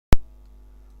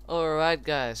Alright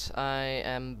guys, I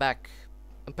am back.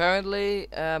 Apparently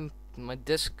my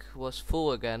disk was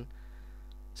full again,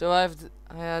 so I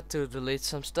had to delete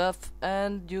some stuff,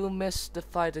 and you missed the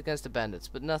fight against the bandits,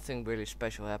 but nothing really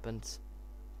special happened.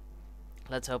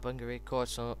 Let's hope I can record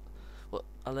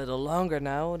a little longer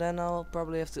now. Then I'll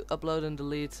probably have to upload and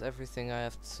delete everything I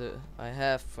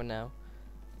have for now.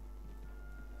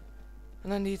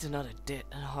 And I need another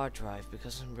hard drive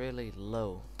because I'm really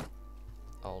low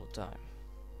all the time.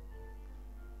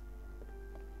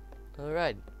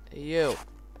 Alright, you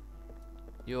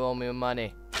owe me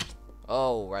money.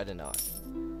 Oh, right enough.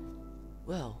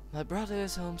 Well, my brother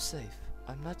is home safe.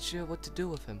 I'm not sure what to do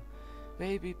with him.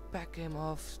 Maybe pack him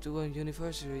off to a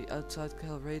university outside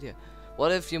Calradia.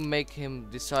 What if you make him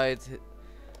decide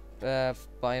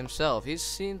by himself? He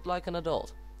seemed like an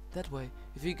adult. That way,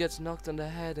 if he gets knocked on the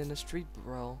head in a street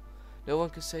brawl, no one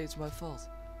can say it's my fault.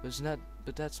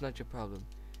 But that's not your problem.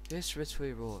 Here's rich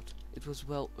reward. It was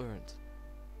well earned.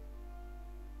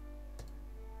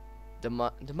 The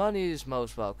money is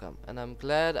most welcome, and I'm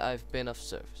glad I've been of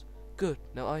service. Good.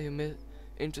 Now are you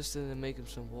interested in making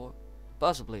some war?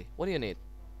 Possibly. What do you need?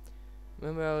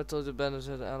 Remember how I told the bandits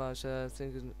that allies I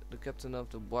think the captain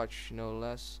of the watch, no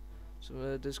less.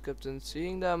 So this captain,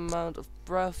 seeing the amount of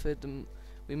profit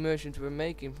we merchants were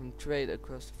making from trade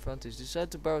across the frontiers,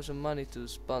 decided to borrow some money to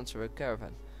sponsor a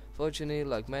caravan. Fortunately,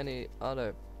 like many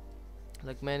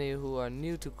who are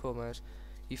new to commerce,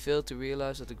 he failed to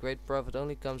realize that the great profit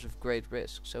only comes with great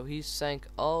risk. So he sank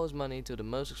all his money into the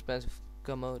most expensive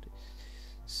commodities,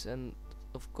 and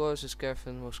of course his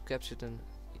caravan was captured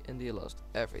and he lost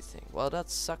everything. Well, that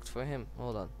sucked for him.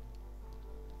 Hold on.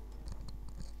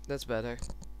 That's better.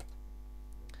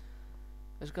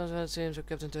 As consequence, it seems our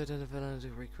captain turned the villain to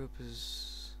regroup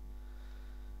his.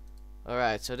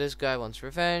 Alright, so this guy wants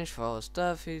revenge for all the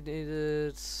stuff he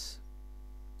needed.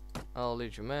 I'll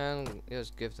lead your man.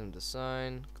 Just give them the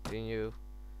sign. Continue.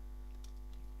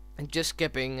 And just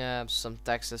skipping some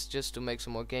texts just to make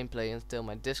some more gameplay until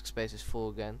my disk space is full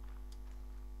again.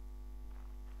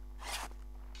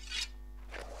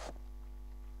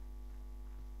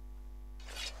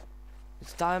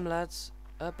 It's time, lads.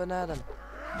 Up and at 'em.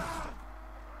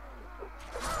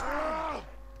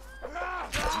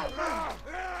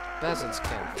 Peasants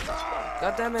camp.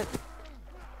 God damn it!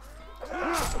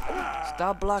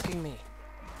 Stop blocking me.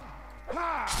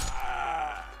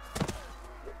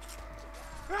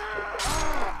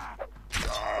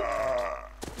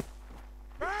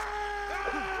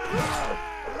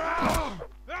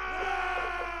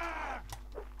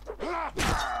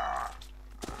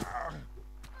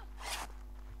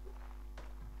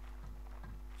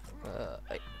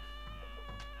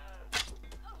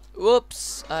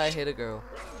 Whoops! I hit a girl.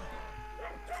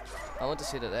 I want to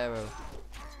see that arrow.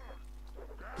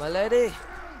 My lady!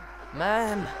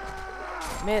 Ma'am!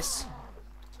 Miss!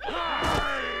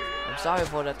 I'm sorry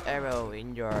for that arrow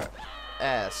in your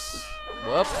ass.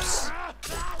 Whoops!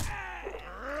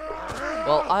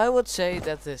 Well, I would say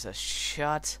that this is a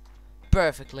shot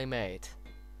perfectly made.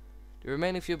 The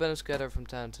remaining few bandits scatter from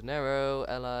town to narrow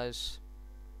allies.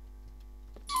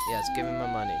 Yes, give me my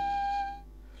money.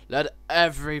 Let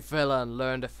every villain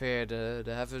learn to fear the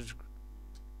heavens.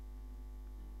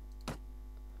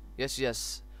 Yes,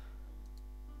 yes.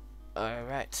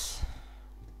 Alright.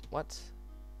 What?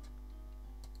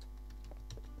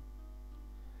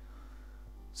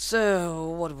 So,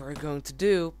 what we're going to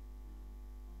do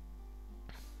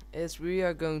is we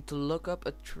are going to look up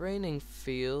a training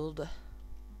field.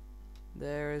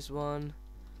 There is one.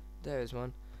 There is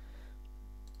one.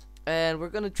 And we're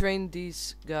gonna train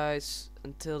these guys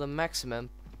until the maximum,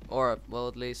 or well,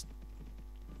 at least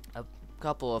a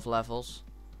couple of levels,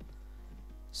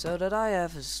 so that I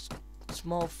have a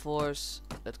small force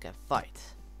that can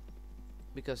fight.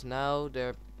 Because now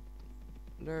they're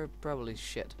probably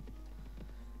shit.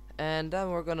 And then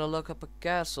we're gonna look up a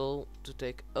castle to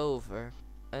take over,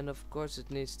 and of course it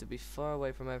needs to be far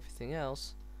away from everything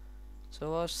else.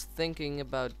 So I was thinking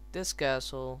about this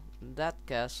castle, that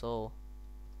castle.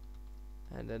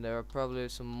 And then there are probably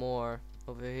some more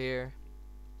over here.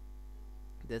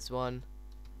 This one.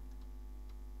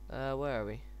 Where are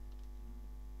we?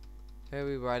 Where are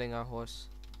we riding our horse?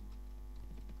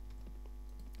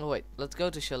 Oh wait, let's go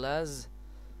to Chalaz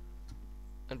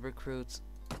and recruit.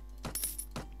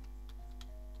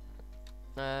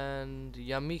 And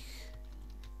Yamiche,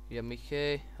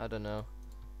 I don't know.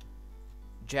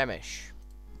 Jamish.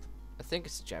 I think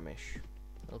it's Jamish.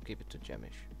 I'll keep it to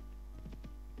Jamish.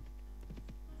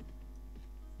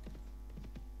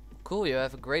 Cool, you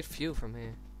have a great view from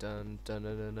here. Dun dun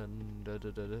dun dun dun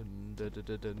dun dun dun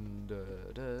dun dun dun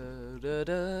dun dun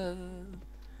dun.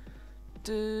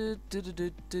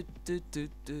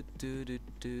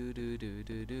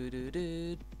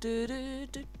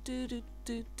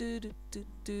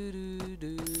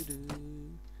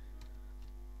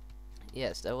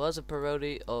 Yes, that was a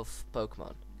parody of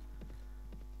Pokemon.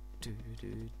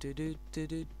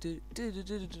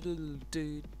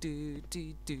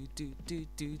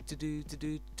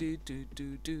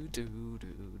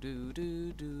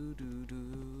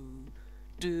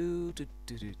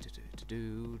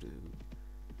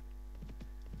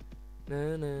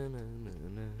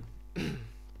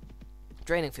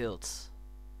 Training fields.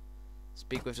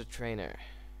 Speak with the trainer.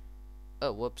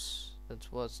 Oh, whoops.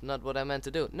 That was not what I meant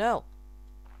to do. No!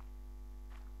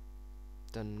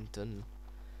 Dun dun.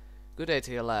 Good day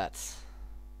to you, lads.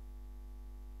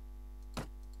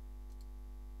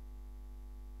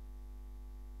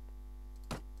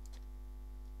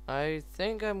 I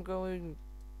think I'm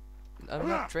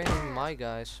not training my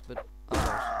guys, but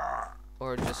others.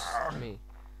 Or just me.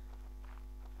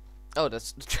 Oh,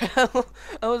 that's the trail.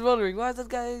 I was wondering, why is that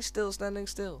guy still standing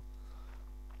still?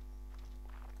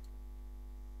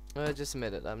 Just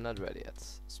admit it, I'm not ready yet.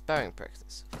 Sparring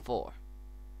practice. 4.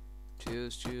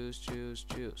 Choose.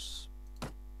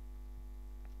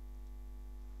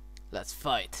 Let's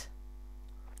fight.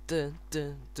 Dun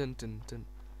dun dun dun dun.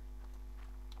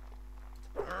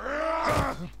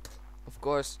 Of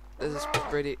course, this is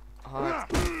pretty hard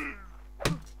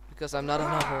because I'm not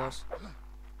on a horse.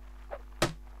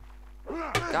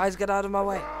 Guys, get out of my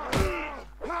way.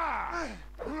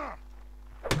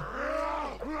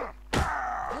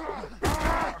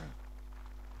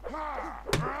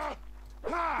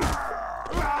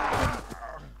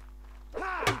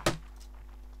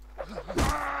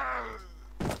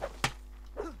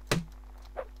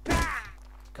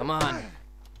 Come on.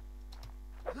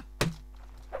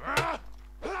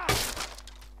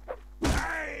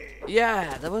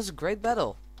 Yeah, that was a great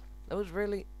battle. That was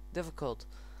really difficult.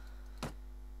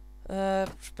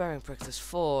 Sparring practice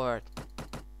 4.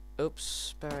 Oops,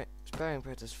 sparring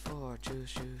practice 4.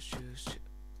 Choose.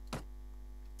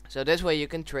 So this way you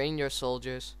can train your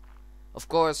soldiers. Of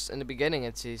course, in the beginning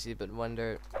it's easy, but when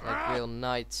they're like real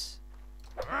knights,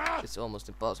 it's almost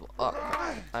impossible. Oh,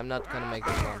 crap. I'm not gonna make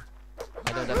this one.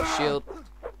 I don't have a shield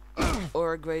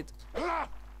or a great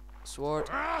sword.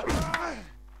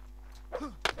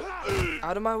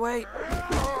 Out of my way!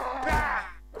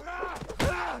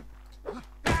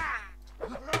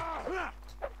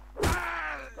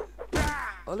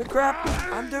 Holy crap!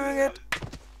 I'm doing it!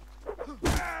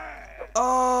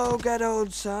 Oh, get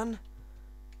owned, son!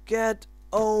 Get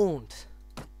owned!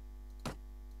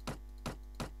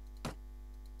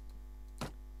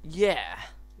 Yeah,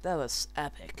 that was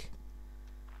epic.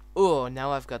 Oh,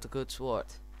 now I've got a good sword.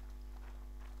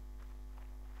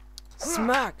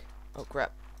 Smack! Oh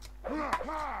crap.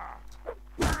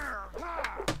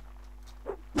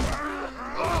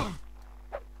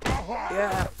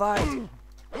 Yeah, fight!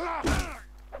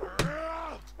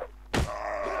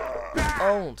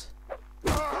 Owned!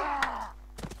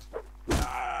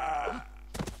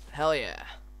 Hell yeah.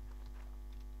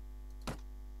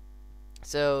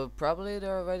 So, probably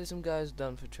there are already some guys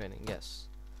done for training, yes.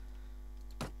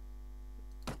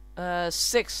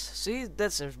 6. See,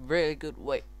 that's a really good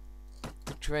way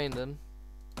to train them.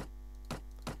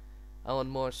 I want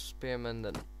more spearmen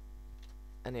than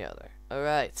any other.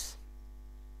 Alright.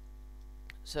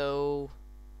 So,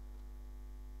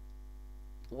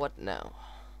 what now?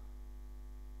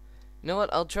 You know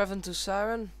what? I'll travel to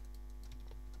Siren.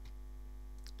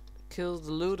 Kill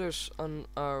the looters on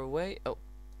our way. Oh,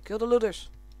 kill the looters.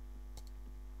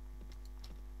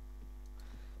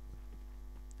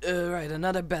 Right,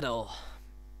 another battle.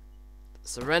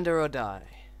 Surrender or die.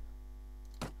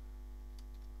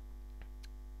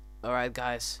 Alright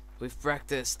guys, we've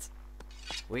practiced.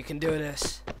 We can do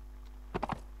this.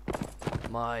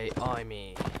 My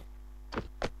army.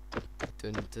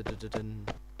 Dun, dun, dun, dun, dun.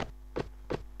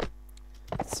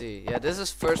 Let's see. Yeah, this is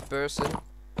first person,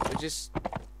 which is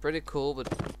pretty cool, but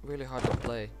really hard to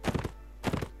play.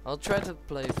 I'll try to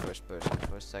play first person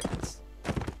for a second.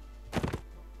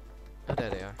 Oh, there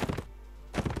they are.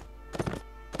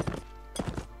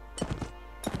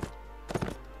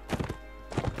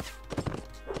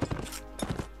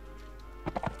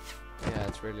 Yeah,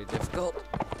 it's really difficult.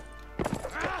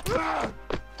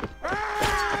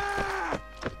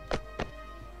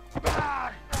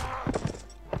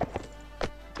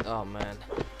 Oh man.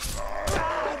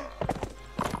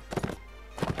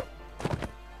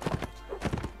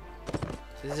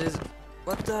 This is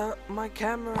my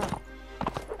camera.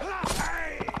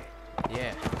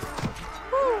 Yeah.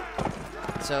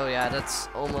 So yeah, that's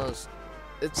almost,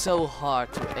 it's so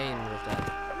hard to aim with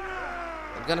that.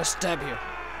 I'm gonna stab you.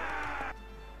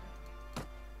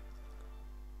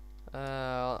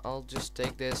 I'll just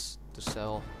take this to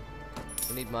sell.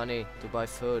 We need money to buy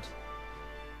food.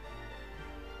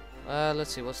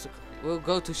 Let's see, what's the... We'll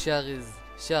go to Sheriz.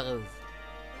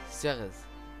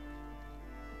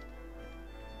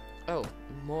 Oh,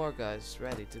 more guys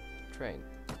ready to train.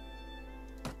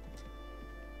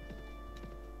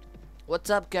 What's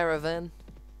up, caravan?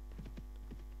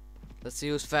 Let's see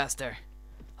who's faster.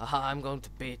 Haha, I'm going to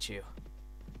beat you.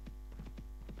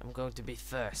 I'm going to be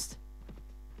first.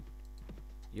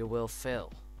 You will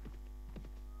fail.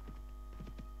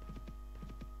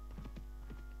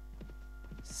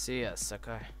 See ya,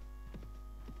 sucker.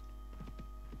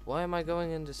 Why am I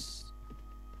going in this?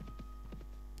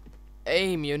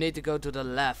 Aim, you need to go to the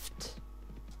left.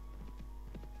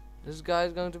 This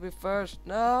guy's going to be first.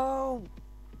 No!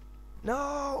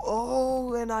 No!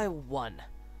 Oh, and I won.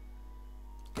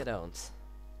 Get on.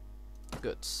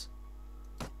 Goods.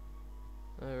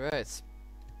 Alright.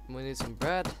 We need some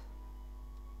bread.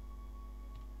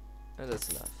 And that's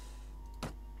enough.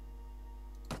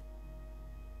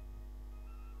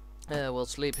 We'll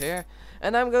sleep here.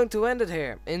 And I'm going to end it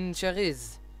here. In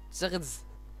Sheriz.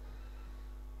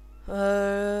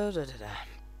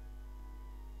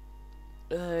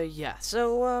 Yeah,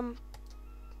 so,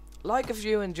 like if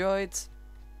you enjoyed.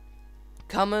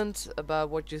 Comment about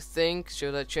what you think.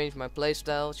 Should I change my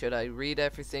playstyle? Should I read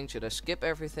everything? Should I skip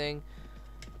everything?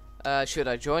 Should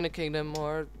I join a kingdom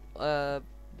or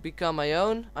become my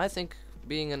own? I think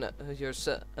being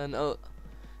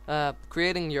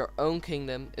creating your own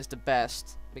kingdom is the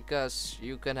best, because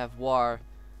you can have war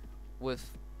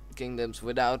with kingdoms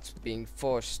without being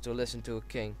forced to listen to a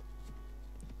king,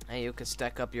 and you can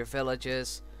stack up your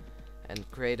villages and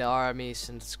create armies,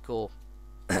 and it's cool.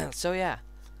 So yeah,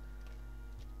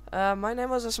 my name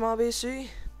was TheSmileBC.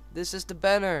 This is the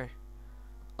banner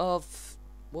of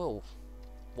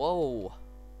whoa,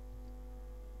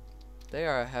 they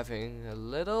are having a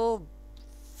little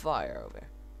fire over there.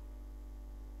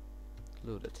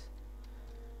 Looted.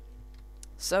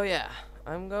 So yeah,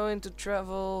 I'm going to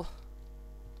travel.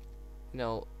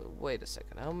 No, wait a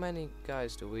second. How many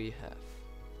guys do we have?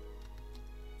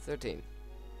 13.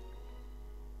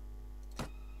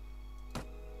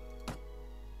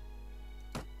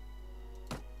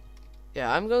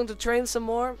 Yeah, I'm going to train some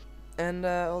more, and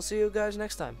I'll see you guys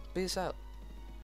next time. Peace out.